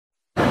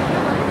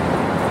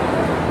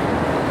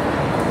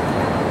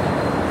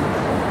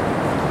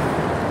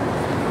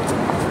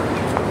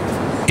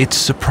It's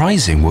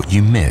surprising what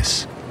you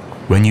miss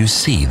when you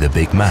see the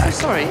Big Mac.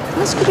 Sorry,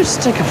 let's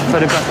just take a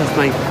photograph of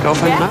my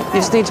girlfriend, Matt.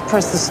 You just need to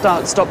press the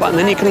stop button,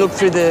 then you can look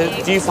through the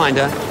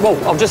viewfinder. Whoa,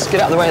 I'll just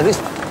get out of the way of this.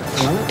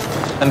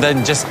 And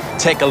then just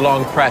take a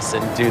long press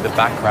and do the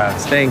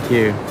backgrounds. Thank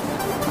you.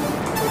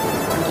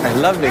 Okay,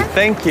 lovely,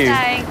 thank you.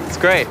 Thanks. It's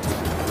great.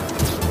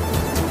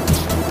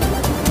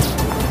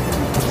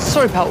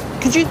 Sorry, pal,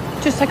 could you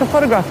just take a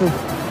photograph of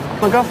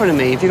my girlfriend and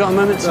me, if you got a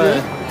moment to do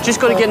it? Just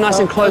got to get nice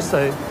and close,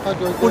 though.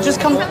 Well, just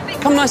come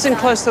nice and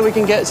close so we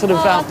can get sort of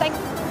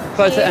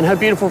both and her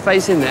beautiful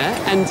face in there,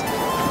 and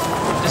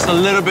just a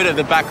little bit of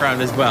the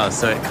background as well,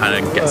 so it kind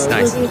of gets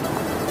nice.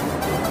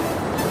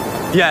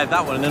 Yeah,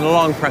 that one, and then a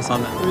long press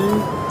on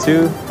that.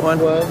 2,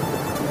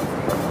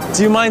 1.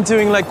 Do you mind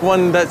doing like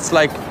one that's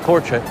like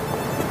portrait?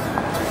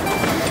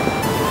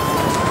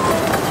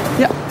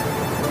 Yeah.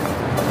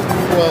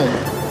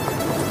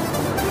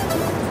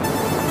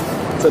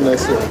 It's a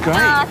nice one. Great.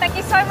 Oh, thank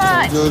you so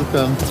much. You're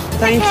welcome.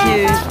 Thank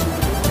you.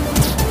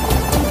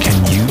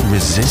 Can you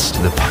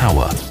resist the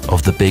power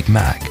of the Big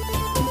Mac?